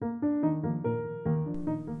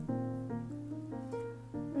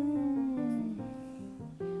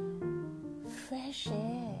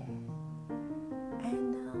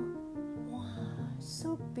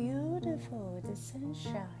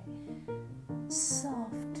sunshine,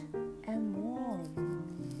 soft and warm.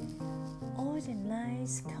 All the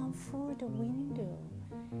lights come through the window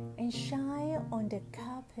and shine on the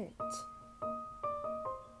carpet.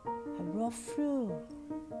 I walk through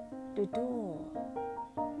the door.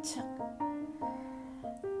 Chuck.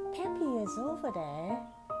 Peppy is over there,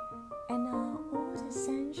 and all the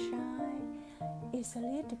sunshine is a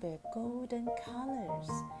little bit golden colors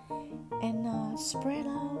and spread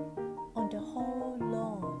out on the whole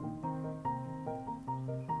lawn.